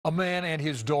A man and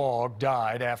his dog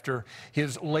died after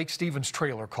his Lake Stevens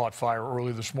trailer caught fire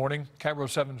early this morning. KIRO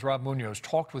 7's Rob Munoz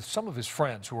talked with some of his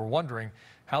friends who were wondering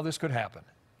how this could happen.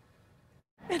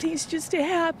 And he's just a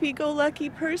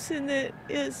happy-go-lucky person that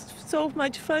is so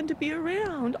much fun to be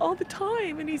around all the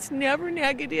time. And he's never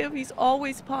negative. He's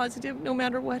always positive no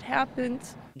matter what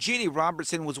happens. Jeannie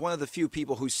Robertson was one of the few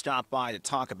people who stopped by to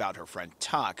talk about her friend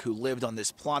Tuck, who lived on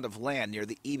this plot of land near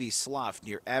the Evie Slough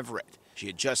near Everett. She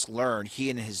had just learned he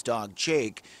and his dog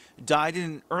Jake died in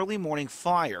an early morning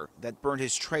fire that burned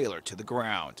his trailer to the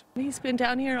ground. He's been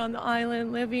down here on the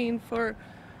island living for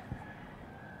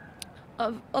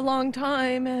a long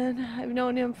time, and I've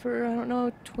known him for, I don't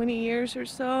know, 20 years or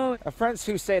so. Friends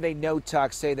who say they know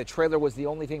Tuck say the trailer was the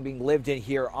only thing being lived in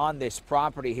here on this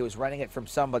property. He was renting it from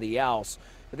somebody else.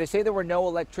 But they say there were no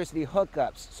electricity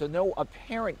hookups, so no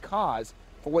apparent cause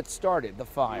for what started the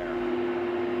fire.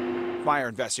 Fire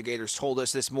investigators told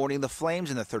us this morning the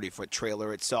flames in the 30-foot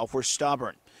trailer itself were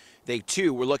stubborn. They,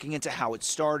 too, were looking into how it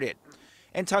started.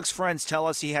 And Tuck's friends tell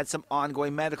us he had some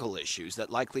ongoing medical issues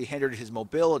that likely hindered his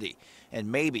mobility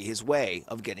and maybe his way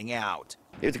of getting out.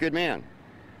 He was a good man.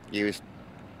 He was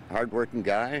a hard-working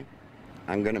guy.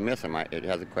 I'm going to miss him. It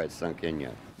hasn't quite sunk in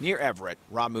yet. Near Everett,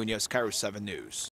 Rob Munoz, KIRO 7 News.